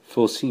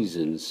Four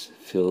seasons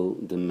fill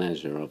the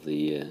measure of the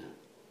year.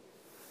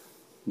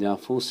 There are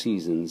four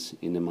seasons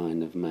in the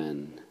mind of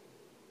man.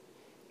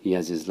 He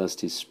has his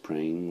lusty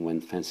spring,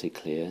 when fancy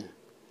clear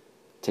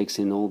takes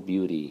in all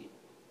beauty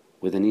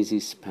with an easy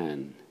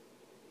span.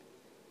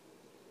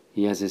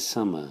 He has his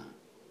summer,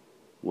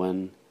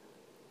 when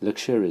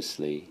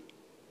luxuriously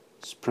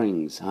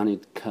spring's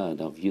honeyed cud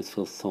of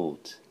youthful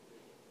thought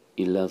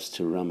he loves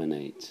to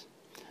ruminate,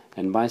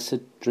 and by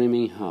sit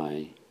dreaming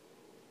high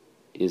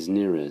is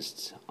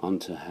nearest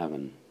unto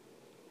heaven.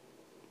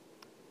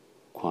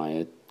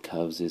 Quiet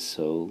curves his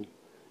soul,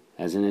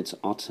 as in its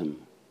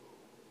autumn,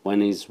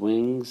 when his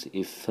wings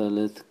he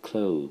furleth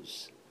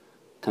close,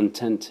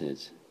 contented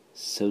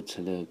so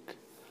to look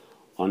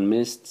on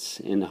mists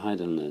in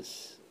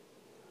idleness,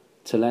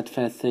 to let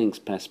fair things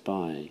pass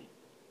by,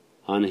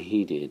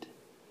 unheeded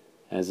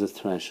as a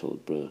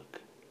threshold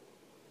brook.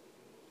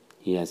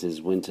 He has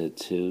his winter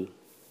too,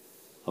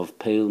 of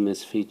pale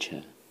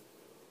misfeature,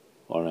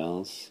 or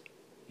else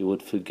he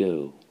would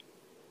forego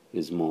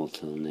his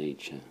mortal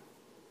nature.